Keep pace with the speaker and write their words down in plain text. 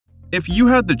If you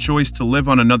had the choice to live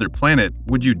on another planet,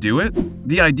 would you do it?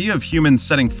 The idea of humans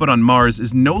setting foot on Mars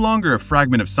is no longer a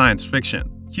fragment of science fiction.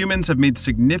 Humans have made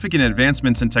significant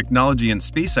advancements in technology and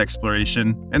space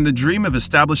exploration, and the dream of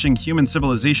establishing human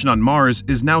civilization on Mars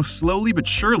is now slowly but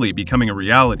surely becoming a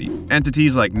reality.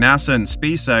 Entities like NASA and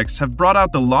SpaceX have brought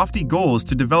out the lofty goals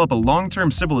to develop a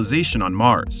long-term civilization on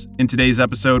Mars. In today's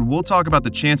episode, we'll talk about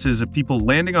the chances of people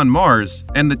landing on Mars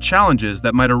and the challenges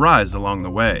that might arise along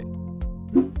the way.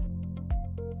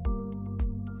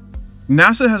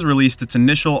 NASA has released its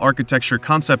initial architecture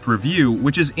concept review,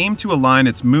 which is aimed to align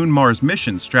its Moon-Mars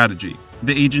mission strategy.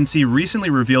 The agency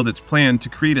recently revealed its plan to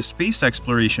create a space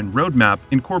exploration roadmap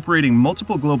incorporating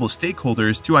multiple global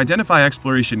stakeholders to identify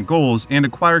exploration goals and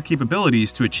acquire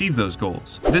capabilities to achieve those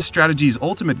goals. This strategy's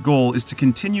ultimate goal is to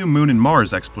continue Moon and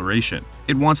Mars exploration.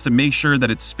 It wants to make sure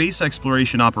that its space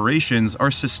exploration operations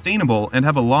are sustainable and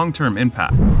have a long-term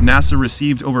impact. NASA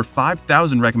received over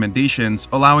 5,000 recommendations,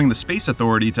 allowing the Space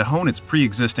Authority to hone its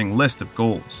pre-existing list of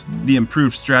goals. The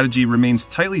improved strategy remains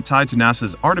tightly tied to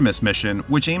NASA's Artemis mission,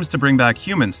 which aims to bring back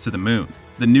humans to the Moon.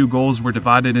 The new goals were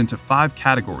divided into 5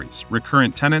 categories: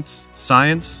 recurrent tenets,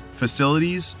 science,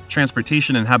 facilities,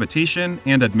 transportation and habitation,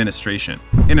 and administration.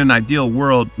 In an ideal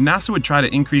world, NASA would try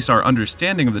to increase our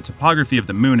understanding of the topography of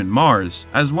the Moon and Mars,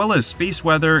 as well as space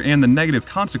weather and the negative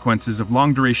consequences of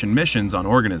long-duration missions on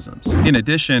organisms. In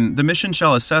addition, the mission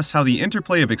shall assess how the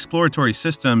interplay of exploratory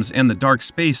systems and the dark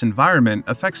space environment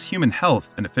affects human health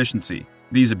and efficiency.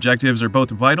 These objectives are both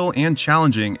vital and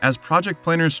challenging as project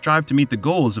planners strive to meet the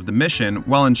goals of the mission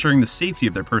while ensuring the safety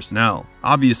of their personnel.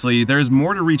 Obviously, there is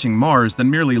more to reaching Mars than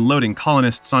merely loading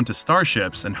colonists onto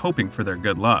starships and hoping for their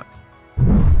good luck.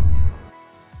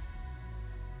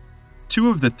 2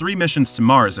 of the 3 missions to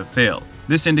Mars have failed.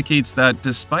 This indicates that,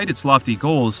 despite its lofty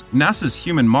goals, NASA's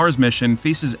human Mars mission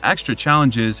faces extra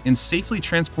challenges in safely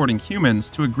transporting humans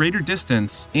to a greater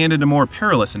distance and in a more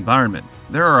perilous environment.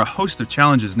 There are a host of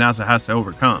challenges NASA has to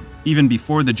overcome. Even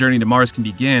before the journey to Mars can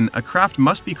begin, a craft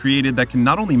must be created that can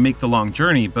not only make the long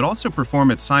journey, but also perform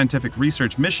its scientific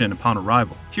research mission upon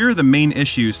arrival. Here are the main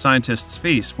issues scientists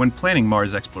face when planning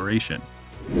Mars exploration.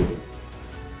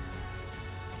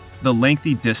 The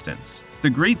lengthy distance. The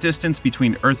great distance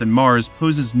between Earth and Mars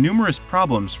poses numerous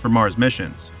problems for Mars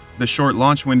missions. The short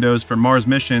launch windows for Mars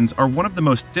missions are one of the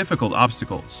most difficult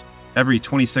obstacles. Every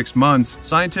 26 months,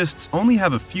 scientists only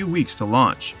have a few weeks to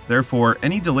launch. Therefore,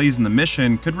 any delays in the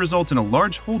mission could result in a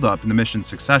large holdup in the mission's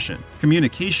succession.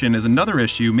 Communication is another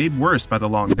issue made worse by the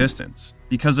long distance.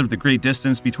 Because of the great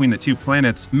distance between the 2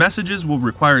 planets, messages will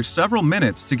require several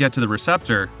minutes to get to the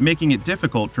receptor, making it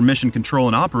difficult for mission control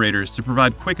and operators to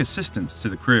provide quick assistance to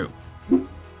the crew.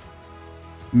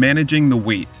 Managing the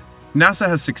weight. NASA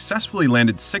has successfully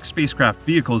landed 6 spacecraft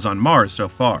vehicles on Mars so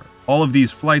far. All of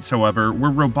these flights, however,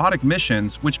 were robotic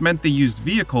missions, which meant they used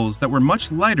vehicles that were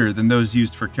much lighter than those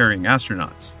used for carrying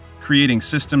astronauts. Creating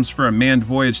systems for a manned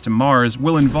voyage to Mars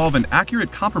will involve an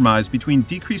accurate compromise between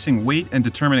decreasing weight and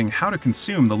determining how to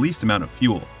consume the least amount of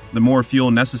fuel. The more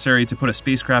fuel necessary to put a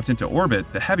spacecraft into orbit,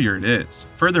 the heavier it is.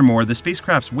 Furthermore, the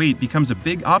spacecraft's weight becomes a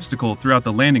big obstacle throughout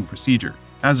the landing procedure.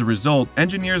 As a result,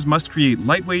 engineers must create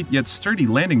lightweight yet sturdy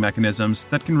landing mechanisms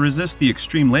that can resist the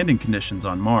extreme landing conditions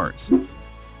on Mars.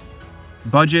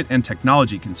 Budget and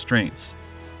technology constraints.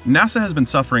 NASA has been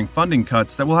suffering funding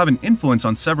cuts that will have an influence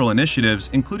on several initiatives,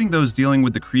 including those dealing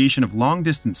with the creation of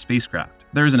long-distance spacecraft.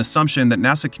 There is an assumption that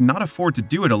NASA cannot afford to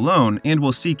do it alone and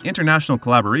will seek international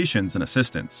collaborations and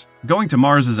assistance. Going to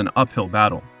Mars is an uphill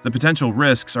battle. The potential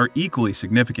risks are equally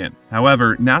significant.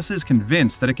 However, NASA is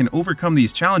convinced that it can overcome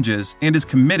these challenges and is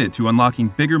committed to unlocking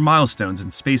bigger milestones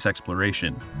in space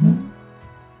exploration.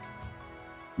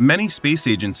 Many space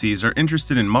agencies are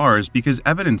interested in Mars because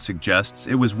evidence suggests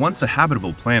it was once a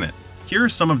habitable planet. Here are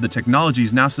some of the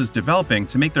technologies NASA is developing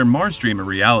to make their Mars dream a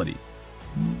reality.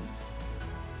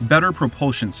 Better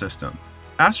propulsion system.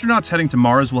 Astronauts heading to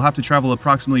Mars will have to travel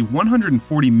approximately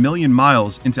 140 million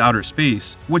miles into outer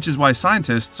space, which is why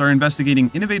scientists are investigating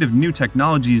innovative new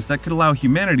technologies that could allow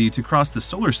humanity to cross the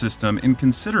solar system in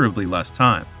considerably less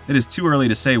time. It is too early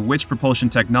to say which propulsion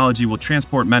technology will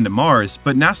transport men to Mars,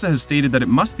 but NASA has stated that it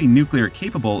must be nuclear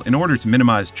capable in order to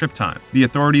minimize trip time. The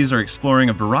authorities are exploring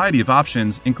a variety of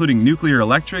options, including nuclear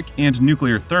electric and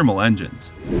nuclear thermal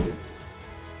engines.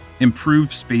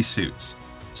 Improved spacesuits.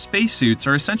 Spacesuits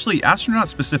are essentially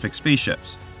astronaut-specific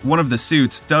spaceships. One of the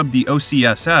suits, dubbed the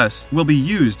OCSS, will be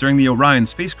used during the Orion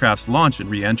spacecraft's launch and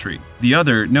re-entry. The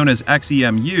other, known as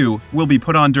XEMU, will be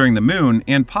put on during the Moon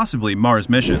and possibly Mars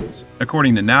missions.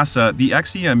 According to NASA, the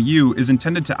XEMU is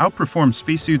intended to outperform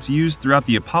spacesuits used throughout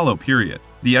the Apollo period.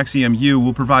 The XEMU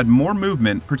will provide more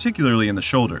movement, particularly in the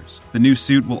shoulders. The new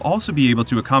suit will also be able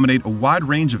to accommodate a wide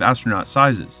range of astronaut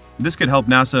sizes. This could help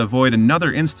NASA avoid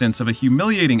another instance of a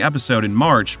humiliating episode in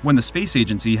March when the space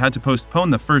agency had to postpone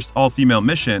the first all-female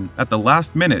mission at the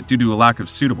last minute due to a lack of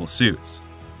suitable suits.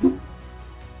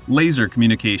 Laser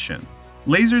communication.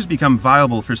 Lasers become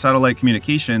viable for satellite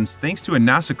communications thanks to a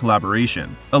NASA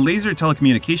collaboration. A laser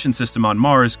telecommunication system on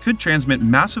Mars could transmit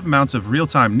massive amounts of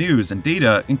real-time news and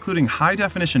data, including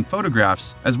high-definition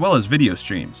photographs, as well as video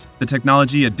streams. The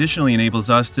technology additionally enables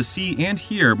us to see and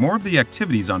hear more of the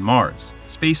activities on Mars.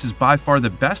 Space is by far the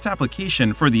best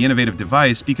application for the innovative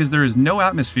device because there is no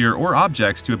atmosphere or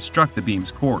objects to obstruct the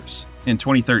beam's course. In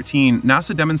 2013,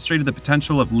 NASA demonstrated the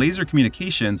potential of laser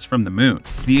communications from the Moon.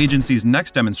 The agency's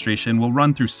next demonstration will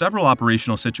run through several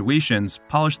operational situations,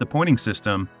 polish the pointing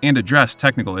system, and address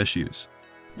technical issues.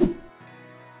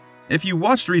 If you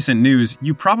watched recent news,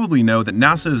 you probably know that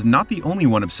NASA is not the only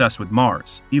one obsessed with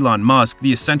Mars. Elon Musk,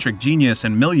 the eccentric genius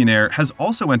and millionaire, has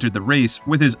also entered the race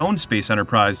with his own space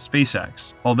enterprise,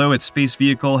 SpaceX. Although its space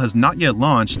vehicle has not yet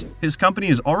launched, his company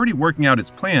is already working out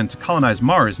its plan to colonize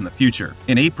Mars in the future.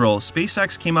 In April,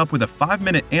 SpaceX came up with a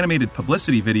 5-minute animated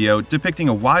publicity video depicting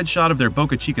a wide shot of their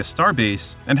Boca Chica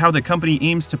starbase and how the company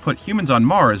aims to put humans on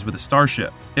Mars with a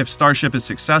Starship. If Starship is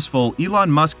successful, Elon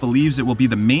Musk believes it will be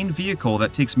the main vehicle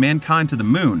that takes mankind to the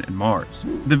Moon and Mars.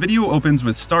 The video opens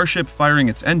with Starship firing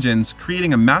its engines,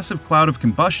 creating a massive cloud of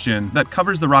combustion that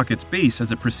covers the rocket's base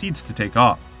as it proceeds to take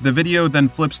off. The video then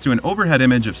flips to an overhead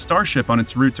image of Starship on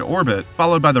its route to orbit,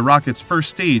 followed by the rocket's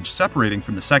first stage separating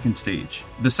from the second stage.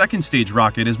 The second stage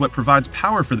rocket is what provides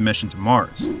power for the mission to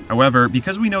Mars. However,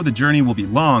 because we know the journey will be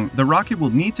long, the rocket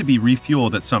will need to be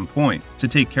refueled at some point. To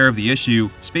take care of the issue,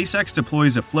 SpaceX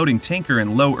deploys a floating tanker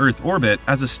in low Earth orbit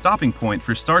as a stopping point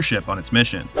for Starship on its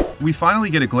mission. We finally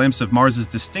get a glimpse of Mars's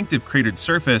distinctive cratered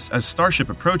surface as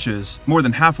Starship approaches, more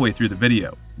than halfway through the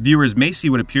video. Viewers may see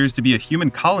what appears to be a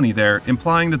human colony there,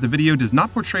 implying that the video does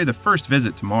not portray the first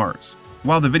visit to Mars.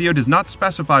 While the video does not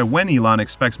specify when Elon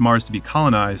expects Mars to be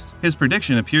colonized, his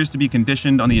prediction appears to be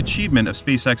conditioned on the achievement of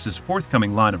SpaceX's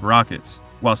forthcoming line of rockets.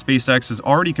 While SpaceX has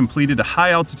already completed a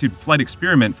high-altitude flight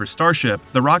experiment for Starship,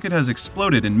 the rocket has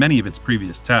exploded in many of its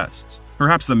previous tests.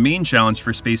 Perhaps the main challenge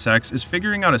for SpaceX is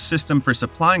figuring out a system for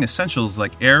supplying essentials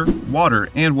like air, water,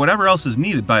 and whatever else is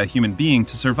needed by a human being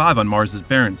to survive on Mars's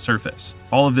barren surface.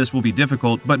 All of this will be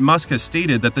difficult, but Musk has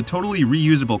stated that the totally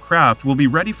reusable craft will be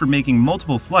ready for making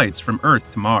multiple flights from Earth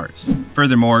to Mars.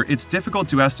 Furthermore, it's difficult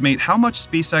to estimate how much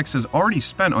SpaceX has already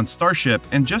spent on Starship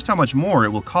and just how much more it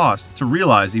will cost to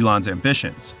realize Elon's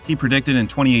ambitions. He predicted in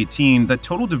 2018 that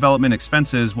total development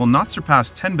expenses will not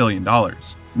surpass $10 billion.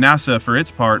 NASA, for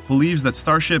its part, believes that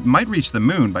Starship might reach the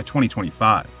Moon by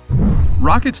 2025.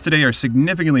 Rockets today are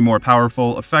significantly more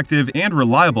powerful, effective, and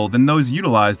reliable than those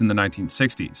utilized in the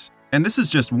 1960s. And this is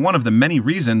just one of the many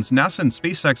reasons NASA and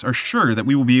SpaceX are sure that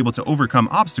we will be able to overcome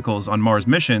obstacles on Mars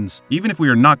missions, even if we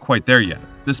are not quite there yet.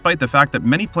 Despite the fact that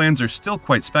many plans are still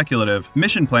quite speculative,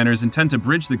 mission planners intend to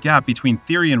bridge the gap between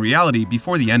theory and reality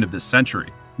before the end of this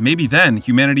century. Maybe then,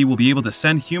 humanity will be able to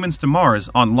send humans to Mars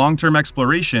on long-term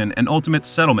exploration and ultimate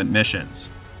settlement missions.